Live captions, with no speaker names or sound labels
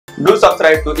Do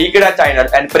subscribe to Ekeeda channel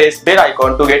and press bell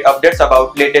icon to get updates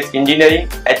about latest engineering,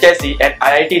 HSC and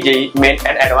IIT JEE main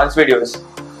and advanced videos.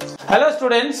 Hello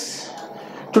students,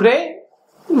 today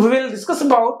we will discuss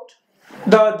about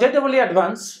the JEE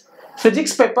Advanced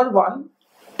Physics Paper 1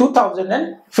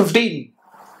 2015.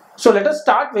 So let us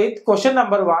start with question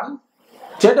number 1,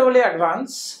 JEE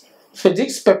Advanced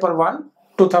Physics Paper 1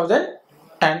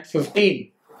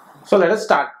 2015. So let us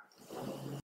start.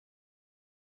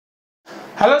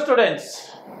 Hello students,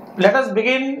 let us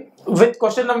begin with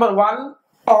question number 1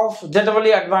 of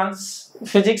JEE Advanced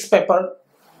Physics Paper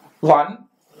 1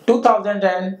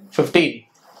 2015.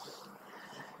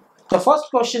 The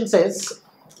first question says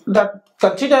that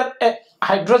consider a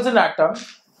hydrogen atom.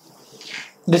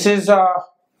 This is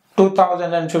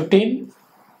 2015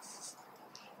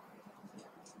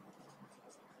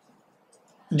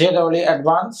 JEE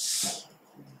Advanced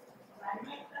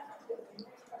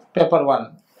Paper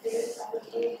 1.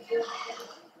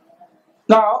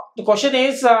 Now the question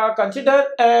is consider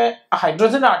a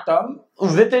hydrogen atom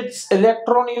with its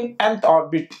electron in nth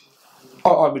orbit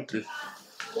or orbital.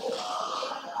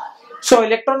 So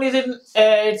electron is in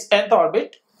its nth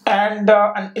orbit and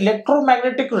an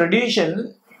electromagnetic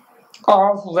radiation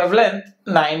of wavelength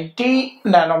 90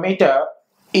 nanometer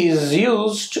is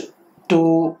used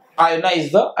to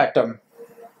ionize the atom.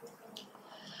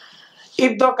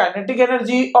 If the kinetic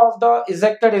energy of the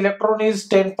ejected electron is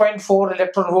 10.4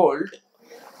 electron volt,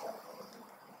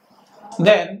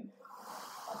 then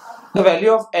the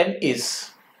value of N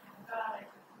is.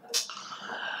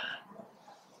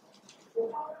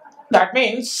 That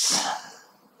means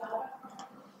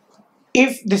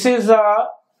if this is a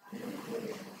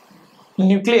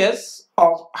nucleus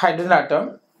of hydrogen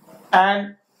atom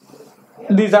and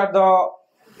these are the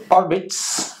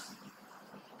orbits,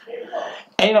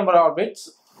 any number of orbits,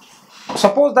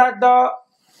 suppose that the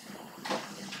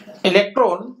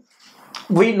electron,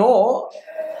 we know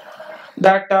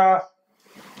that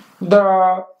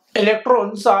the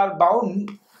electrons are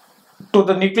bound to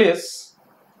the nucleus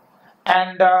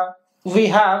and we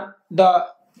have the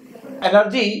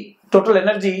energy, total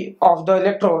energy of the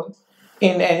electron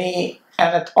in any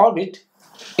nth orbit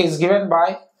is given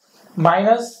by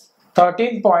minus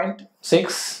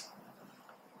 13.6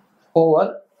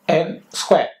 over n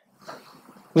square,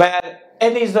 where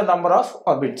n is the number of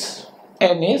orbits.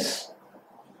 N is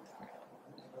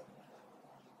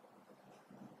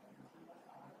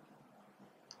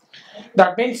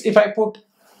that means if I put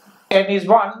n is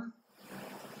 1,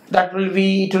 that will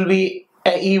be, it will be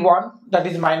E1, that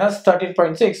is minus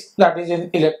 13.6, that is in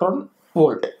electron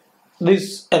volt.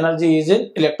 This energy is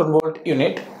in electron volt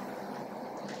unit.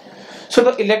 So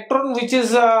the electron which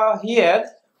is here,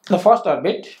 the first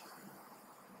orbit,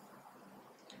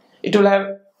 it will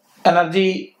have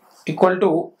energy equal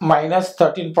to minus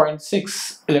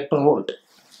 13.6 electron volt.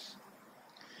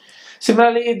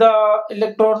 Similarly, the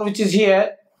electron which is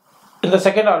here in the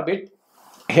second orbit,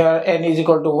 here n is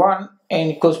equal to 1, n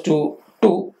equals to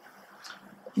 2.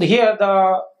 Here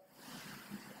the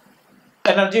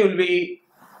energy will be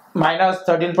minus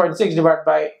 13.6 divided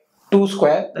by 2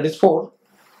 square, that is 4.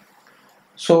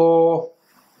 So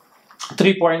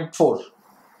 3.4.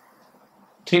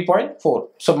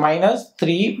 So minus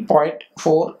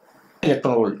 3.4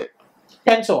 electron volt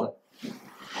and so on.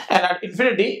 And at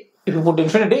infinity, if you put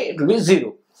infinity, it will be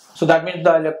 0. So that means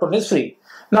the electron is free.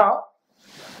 Now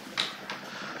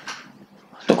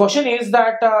the question is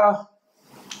that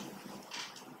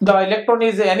the electron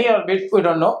is any orbit, we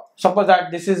don't know. Suppose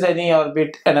that this is any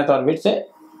orbit, nth orbit, say.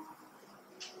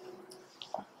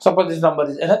 Suppose this number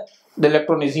is nth, the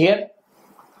electron is here.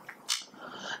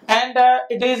 And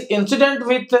it is incident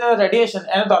with radiation,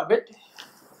 nth orbit,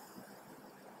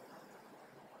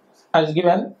 as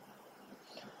given.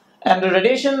 And the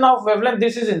radiation of wavelength,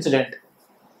 this is incident.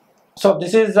 So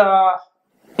this is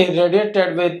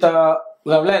irradiated with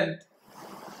wavelength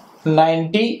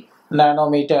 90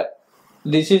 nanometer.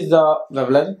 This is the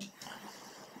wavelength,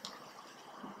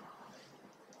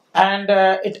 and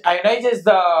it ionizes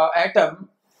the atom.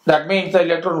 That means the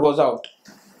electron goes out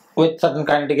with certain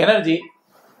kinetic energy,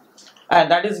 and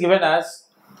that is given as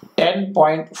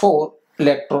 10.4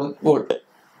 electron volt.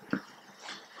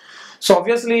 So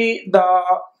obviously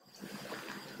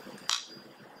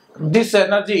this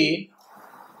energy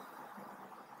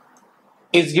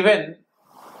is given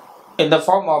in the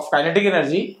form of kinetic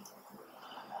energy.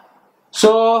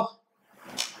 So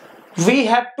we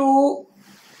have to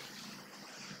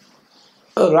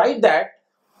write that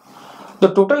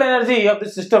the total energy of the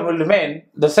system will remain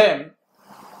the same.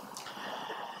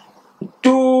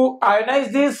 To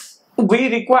ionize this, we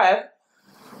require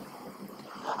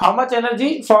how much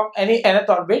energy from any nth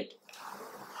orbit,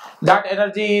 that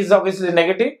energy is obviously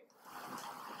negative.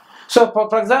 So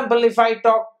for example, if I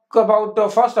talk about the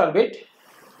first orbit,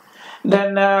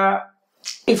 then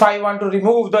if I want to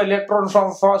remove the electron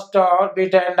from first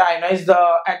orbit and ionize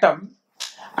the atom,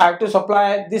 I have to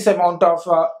supply this amount of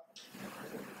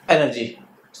energy,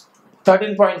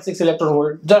 13.6 electron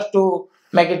volt, just to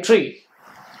make it 3.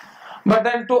 But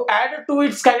then to add to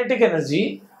its kinetic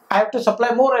energy, I have to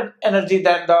supply more energy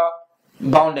than the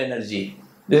bound energy.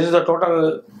 This is the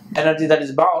total energy that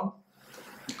is bound.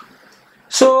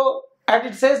 So, and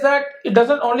it says that it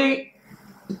doesn't only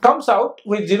comes out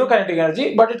with zero kinetic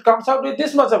energy, but it comes out with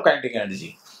this much of kinetic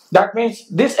energy. That means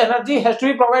this energy has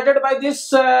to be provided by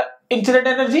this incident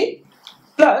energy,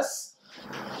 plus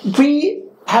we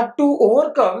have to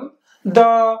overcome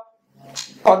the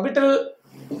orbital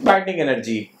binding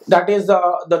energy, that is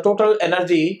the total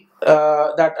energy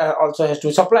that also has to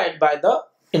be supplied by the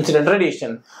incident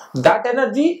radiation. That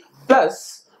energy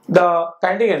plus the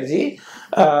kinetic energy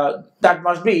that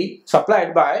must be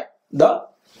supplied by the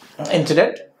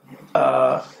incident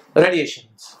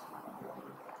radiations.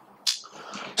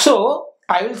 So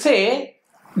I will say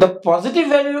the positive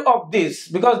value of this,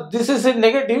 because this is in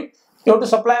negative, you have to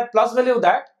supply a plus value of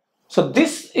that. So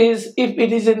this is, if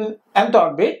it is in nth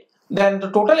orbit, then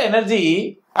the total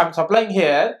energy I am supplying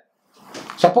here,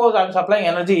 suppose I am supplying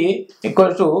energy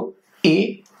equal to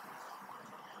E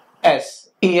S.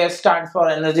 ES stands for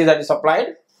energy that is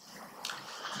supplied.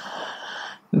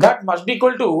 That must be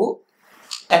equal to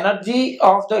energy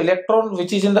of the electron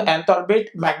which is in the nth orbit,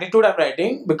 magnitude I am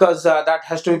writing, because that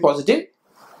has to be positive.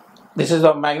 This is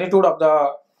the magnitude of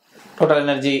the total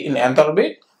energy in nth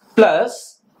orbit,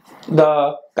 plus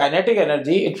the kinetic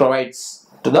energy it provides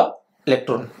to the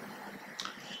electron.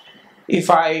 If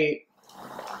I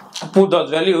put those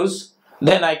values,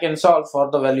 then I can solve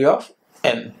for the value of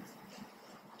n.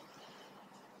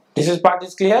 This is part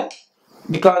is clear,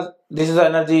 because this is the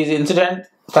energy is incident,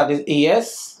 that is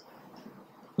ES.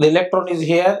 The electron is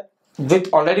here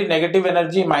with already negative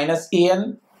energy minus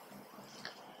En,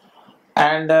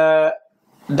 and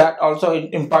that also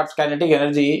imparts kinetic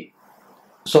energy.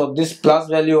 So this plus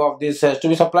value of this has to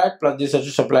be supplied, plus this has to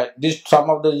be supplied. This sum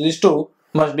of these two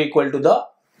must be equal to the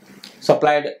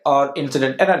supplied or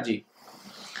incident energy.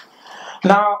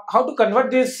 Now, how to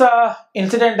convert this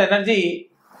incident energy?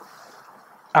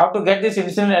 How to get this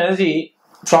incident energy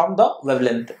from the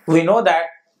wavelength? We know that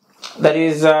there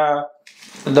is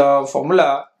the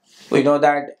formula. We know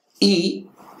that E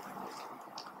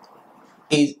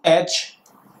is H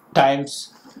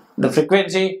times the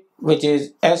frequency, which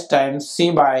is S times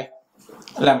C by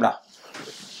lambda.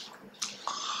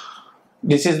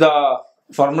 This is the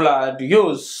formula to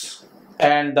use,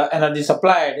 and the energy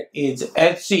supplied is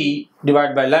Hc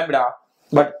divided by lambda.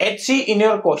 But Hc in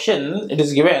your question it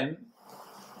is given,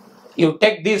 you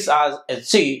take this as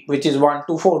Hc, which is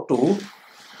 1242.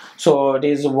 So it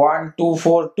is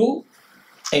 1242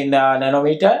 in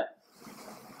nanometer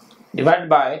divided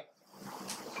by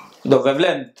the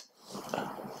wavelength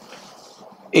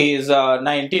is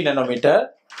 90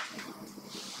 nanometer.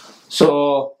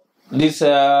 So this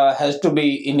has to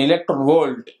be in electron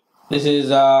volt. This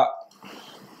is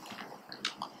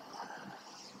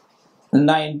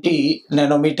 90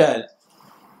 nanometer.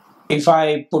 If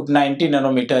I put 90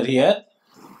 nanometer here,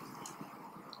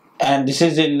 and this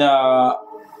is in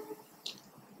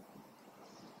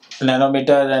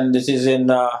nanometer and this is in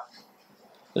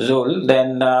joule,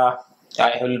 then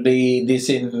I will be this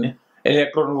in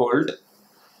electron volt.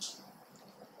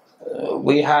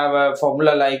 We have a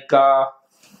formula like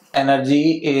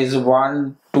energy is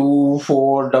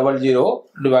 12400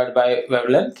 divided by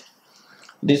wavelength.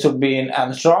 This would be in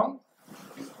Armstrong.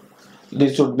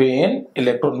 This would be in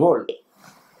electron volt.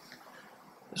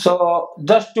 So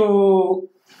just to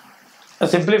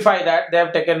simplify that, they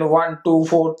have taken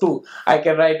 1242. I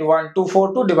can write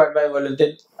 1242 divided by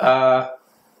wavelength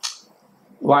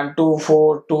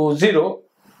 12420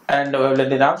 and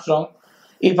wavelength in Armstrong.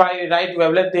 If I write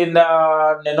wavelength in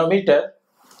nanometer,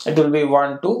 it will be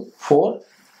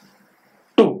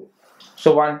 1242.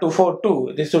 So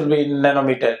 1242, this will be in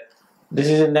nanometer. This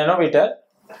is in nanometer,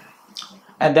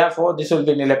 and therefore this will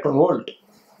be in electron volt.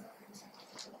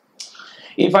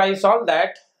 If I solve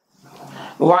that,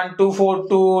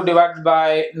 1242 divided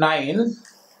by 9,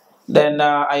 then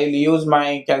I will use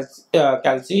my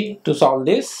calci to solve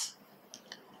this.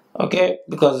 Okay,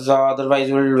 because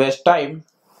otherwise we will waste time.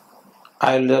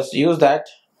 I will just use that,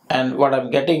 and what I am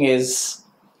getting is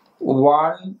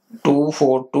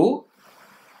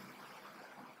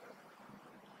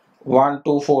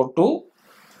 1242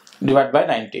 divided by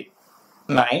 90.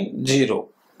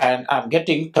 and I'm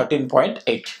getting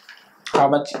 13.8. How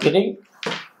much getting?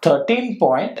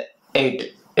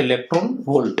 13.8 electron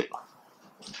volt.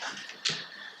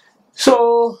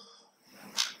 So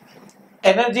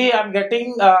energy I'm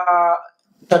getting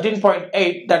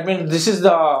 13.8. That means this is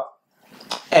the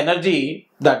energy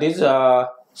that is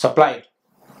supplied.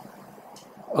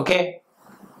 Okay.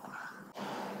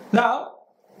 Now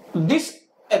this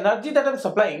energy that I'm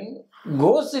supplying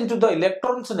goes into the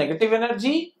electron's negative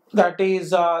energy, that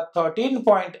is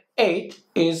 13.8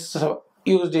 is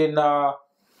used in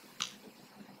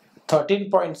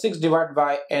 13.6 divided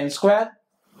by n square.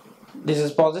 This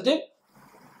is positive,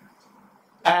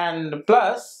 and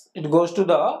plus it goes to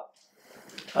the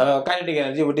kinetic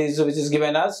energy, which is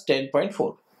given as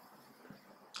 10.4.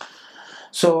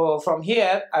 So from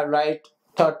here I write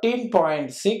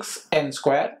 13.6 n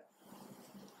square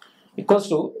equals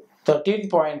to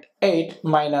 13.8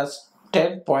 minus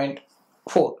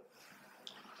 10.4.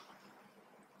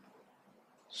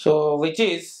 So which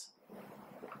is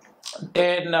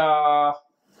 10,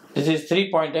 this is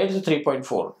 3.8 to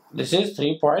 3.4. This is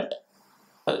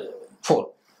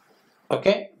 3.4.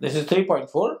 Okay, this is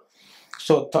 3.4.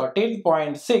 So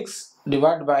 13.6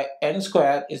 divided by n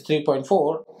square is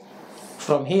 3.4.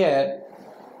 From here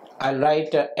I'll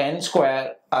write n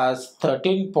square as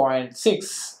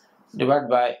 13.6 divided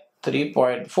by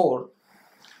 3.4.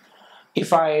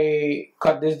 If I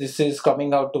cut this, this is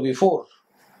coming out to be 4,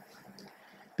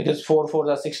 because 4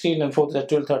 4s are 16 and 4 are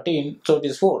 12, 13, so it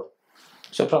is 4.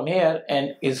 So from here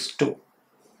n is 2.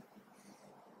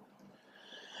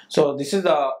 So this is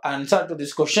the answer to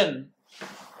this question.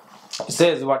 It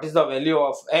says what is the value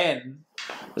of n?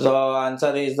 The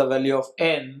answer is the value of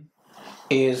n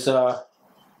is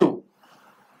 2.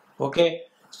 Okay,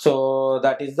 so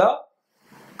that is the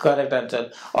correct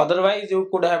answer. Otherwise you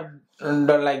could have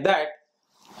done like that.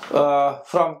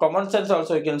 From common sense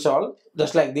also you can solve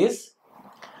just like this,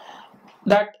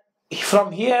 that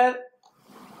from here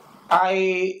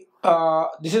I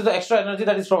this is the extra energy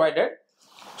that is provided.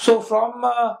 So from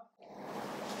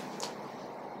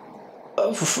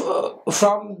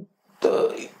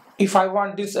if I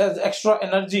want this as extra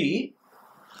energy,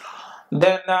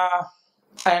 then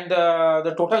and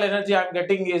the total energy I'm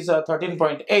getting is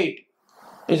 13.8,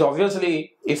 is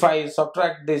obviously, if I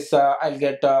subtract this I'll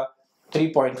get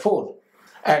 3.4,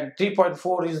 and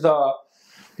 3.4 is the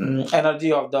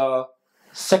energy of the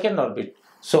second orbit.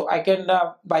 So I can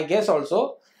by guess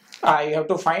also I have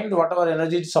to find whatever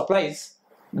energy it supplies,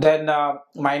 then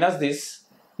minus this,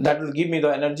 that will give me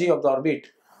the energy of the orbit,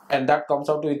 and that comes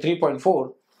out to be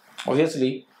 3.4.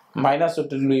 Obviously minus,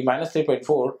 it will be minus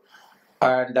 3.4,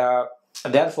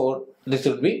 and therefore this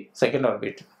will be second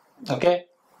orbit. Okay,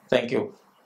 thank you.